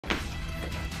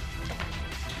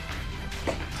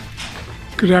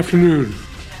Good afternoon.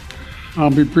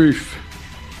 I'll be brief.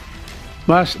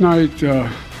 Last night,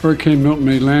 Hurricane Milton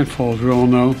made landfall, as we all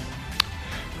know,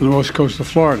 on the west coast of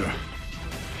Florida.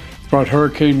 It brought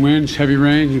hurricane winds, heavy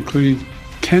rains, including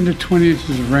 10 to 20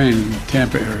 inches of rain in the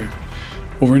Tampa area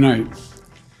overnight.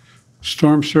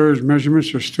 Storm surge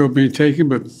measurements are still being taken,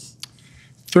 but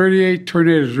 38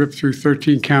 tornadoes ripped through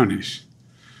 13 counties.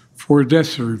 4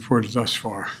 deaths are reported thus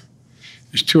far.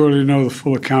 It's too early to know the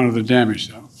full account of the damage,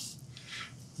 though.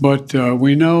 But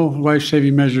we know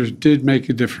life-saving measures did make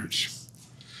a difference.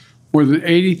 More than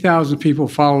 80,000 people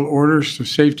followed orders to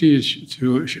safely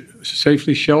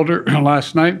shelter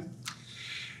last night.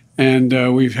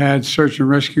 And we've had search and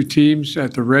rescue teams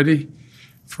at the ready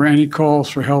for any calls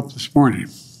for help this morning.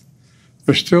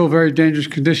 There's still very dangerous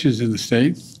conditions in the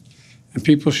state, and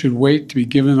people should wait to be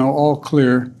given all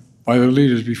clear by their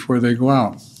leaders before they go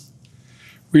out.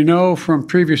 We know from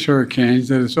previous hurricanes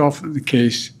that it's often the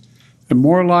case that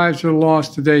more lives are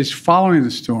lost the days following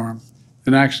the storm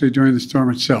than actually during the storm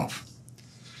itself.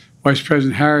 Vice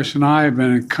President Harris and I have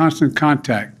been in constant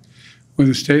contact with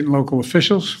the state and local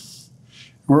officials.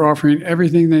 We're offering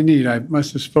everything they need. I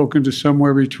must have spoken to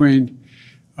somewhere between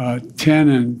 10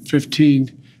 and 15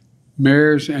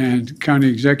 mayors and county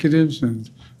executives and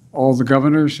all the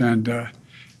governors. And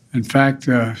in fact,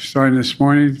 starting this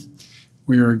morning,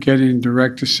 we are getting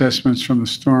direct assessments from the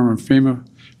storm and FEMA,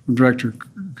 from Director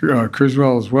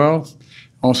Criswell as well,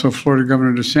 also Florida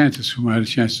Governor DeSantis, whom I had a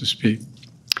chance to speak.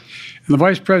 And the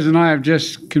Vice President and I have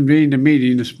just convened a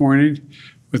meeting this morning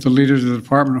with the leaders of the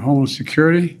Department of Homeland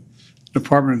Security,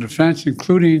 Department of Defense,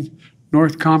 including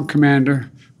NORTHCOM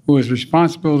Commander, who has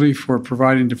responsibility for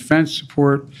providing defense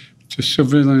support to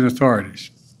civilian authorities.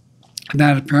 And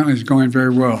that apparently is going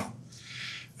very well.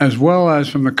 As well as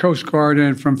from the Coast Guard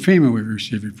and from FEMA, we've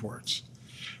received reports.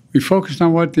 We focused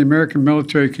on what the American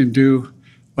military can do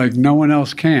like no one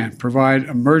else can, provide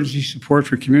emergency support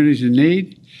for communities in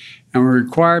need, and we're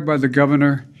required by the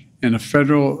governor in required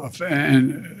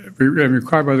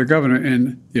by the governor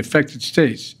in the affected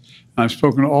states. And I've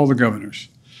spoken to all the governors,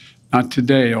 not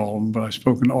today all of them, but I've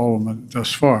spoken to all of them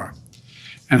thus far,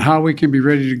 and how we can be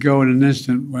ready to go in an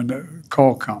instant when the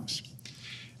call comes.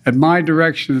 At my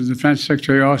direction, the Defense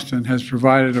Secretary Austin has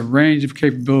provided a range of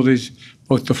capabilities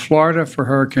both to Florida for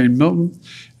Hurricane Milton,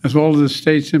 as well as the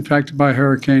states impacted by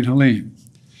Hurricane Helene.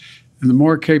 And the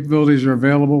more capabilities are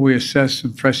available, we assess the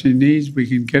pressing needs, we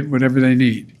can get whatever they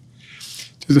need.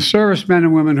 To the servicemen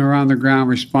and women who are on the ground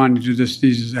responding to these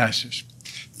disasters,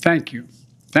 thank you.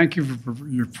 Thank you for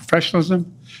your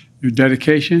professionalism, your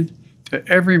dedication to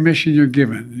every mission you're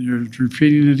given. You're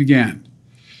repeating it again.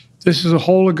 This is a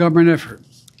whole of government effort.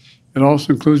 It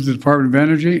also includes the Department of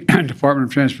Energy, Department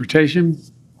of Transportation,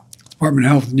 Department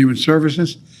of Health and Human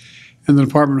Services, and the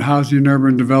Department of Housing and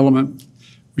Urban Development,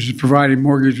 which is providing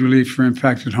mortgage relief for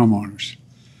impacted homeowners.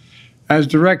 As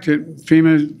directed,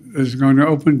 FEMA is going to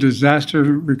open disaster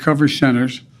recovery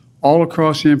centers all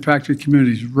across the impacted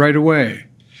communities right away.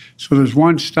 So there's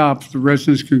one stop the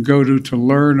residents can go to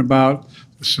learn about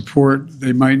the support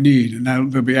they might need, and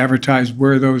they'll be advertised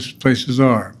where those places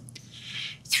are.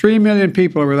 3 million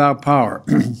people are without power,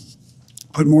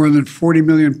 but more than 40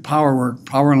 million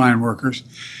power line workers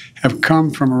have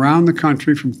come from around the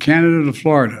country, from Canada to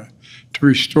Florida, to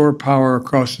restore power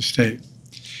across the state.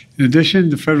 In addition,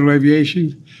 the Federal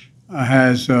Aviation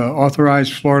has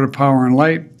authorized Florida Power and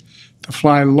Light to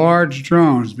fly large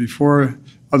drones before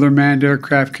other manned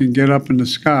aircraft can get up in the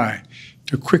sky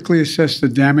to quickly assess the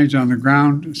damage on the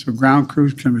ground so ground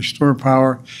crews can restore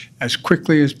power as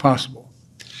quickly as possible.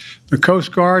 The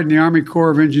Coast Guard and the Army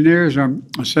Corps of Engineers are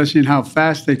assessing how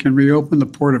fast they can reopen the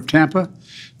Port of Tampa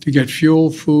to get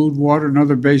fuel, food, water, and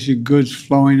other basic goods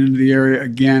flowing into the area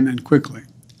again and quickly.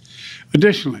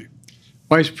 Additionally,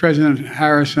 Vice President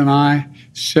Harris and I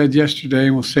said yesterday,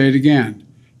 and we'll say it again,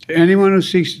 to anyone who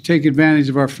seeks to take advantage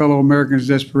of our fellow Americans'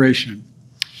 desperation,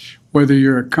 whether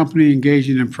you're a company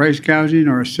engaging in price gouging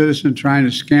or a citizen trying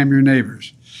to scam your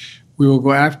neighbors, we will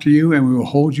go after you and we will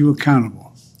hold you accountable.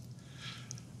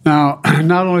 Now,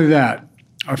 not only that,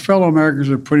 our fellow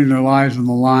Americans are putting their lives on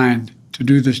the line to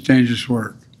do this dangerous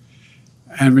work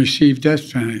and receive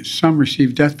death penalties. Some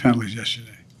received death penalties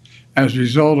yesterday as a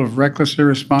result of reckless,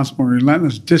 irresponsible,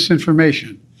 relentless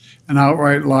disinformation and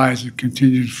outright lies that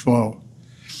continue to flow.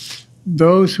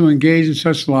 Those who engage in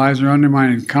such lies are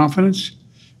undermining confidence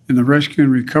in the rescue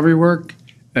and recovery work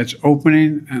that's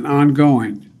opening and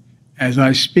ongoing. As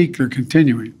I speak, they're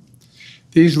continuing.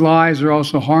 These lies are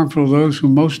also harmful to those who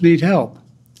most need help.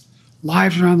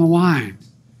 Lives are on the line.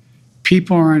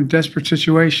 People are in desperate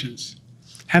situations.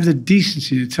 Have the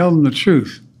decency to tell them the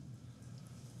truth.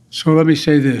 So let me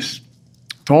say this.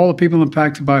 to all the people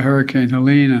impacted by Hurricane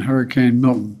Helene and Hurricane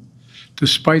Milton.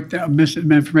 Despite the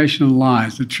misinformation and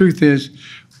lies, the truth is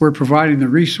we're providing the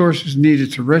resources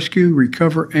needed to rescue,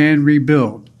 recover, and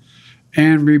rebuild.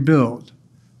 And rebuild.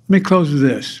 Let me close with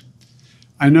this.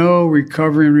 I know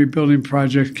recovery and rebuilding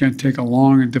projects can take a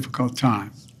long and difficult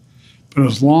time. But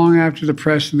as long after the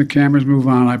press and the cameras move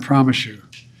on, I promise you,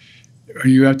 or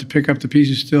you have to pick up the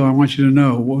pieces still, I want you to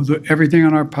know we'll do everything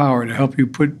in our power to help you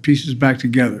put pieces back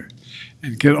together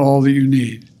and get all that you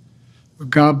need. But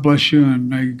God bless you, and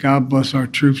may God bless our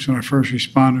troops and our first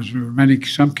responders who are in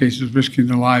some cases risking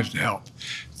their lives to help.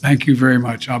 Thank you very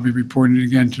much. I'll be reporting it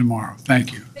again tomorrow.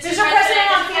 Thank you. Mr.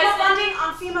 President,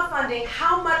 on FEMA funding,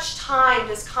 how much time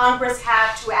does Congress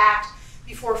have to act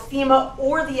before FEMA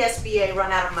or the SBA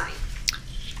run out of money?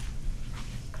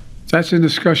 That's in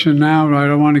discussion now, but I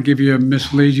don't want to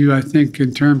mislead you. I think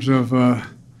in terms of the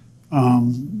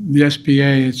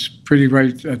SBA, it's pretty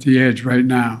right at the edge right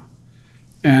now.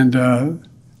 And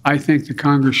I think the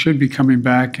Congress should be coming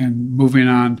back and moving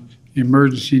on the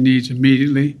emergency needs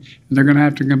immediately. And they're going to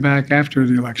have to come back after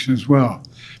the election as well,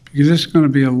 because this is going to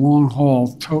be a long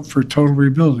haul for total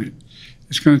rebuilding.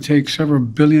 It's going to take several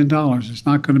 $1 billion. It's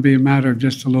not going to be a matter of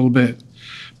just a little bit.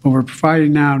 But we're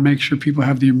providing now to make sure people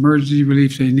have the emergency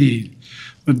relief they need.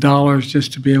 The dollars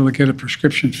just to be able to get a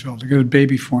prescription filled, to get a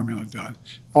baby formula done.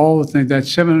 All the things, that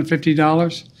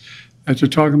 $750 that you're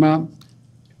talking about,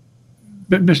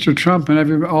 but Mr. Trump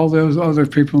and all those other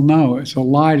people know it's a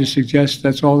lie to suggest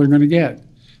that's all they're going to get.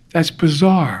 That's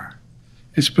bizarre.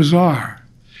 It's bizarre.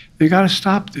 They got to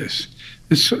stop this.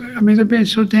 They're being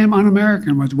so damn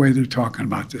un-American with the way they're talking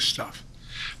about this stuff.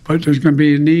 But there's going to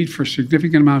be a need for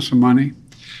significant amounts of money.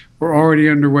 We're already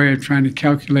underway at trying to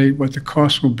calculate what the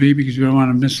costs will be, because we don't want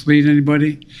to mislead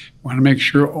anybody. We want to make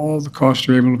sure all the costs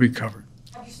are able to be covered.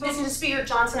 Have you spoken to Speaker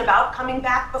Johnson about coming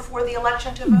back before the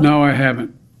election to vote? No, I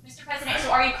haven't. Mr. President, so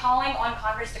are you calling on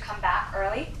Congress to come back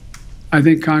early? I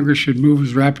think Congress should move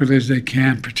as rapidly as they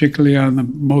can, particularly on the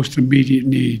most immediate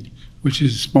need, which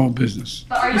is small business.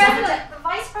 But the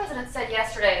Vice President said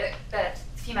yesterday that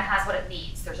FEMA has what it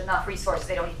needs. There's enough resources.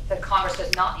 The Congress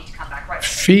does not need to come back right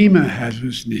away. FEMA has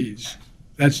its needs.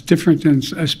 That's different than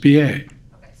SBA.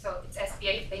 Okay, so it's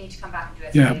SBA. They need to come back and do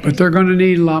SBA. Yeah, but they're going to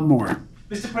need a lot more.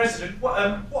 Mr. President,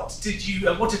 what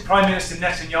did Prime Minister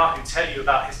Netanyahu tell you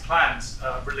about his plans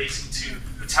relating to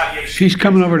retaliation? He's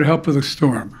coming over to help with the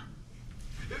storm.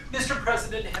 Mr.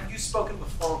 President, have you spoken with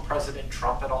former President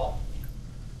Trump at all?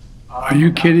 Are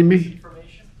you kidding me?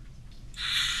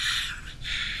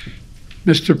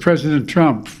 Mr. President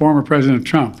Trump, former President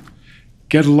Trump,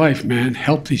 get a life, man.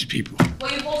 Help these people.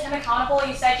 Will you hold him accountable?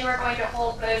 You said you were going to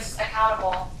hold those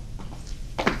accountable.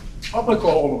 Public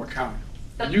will hold them accountable.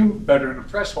 You better than the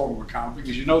press hold them accountable,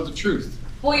 because you know the truth.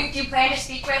 Do you plan to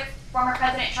speak with former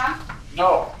President Trump?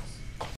 No.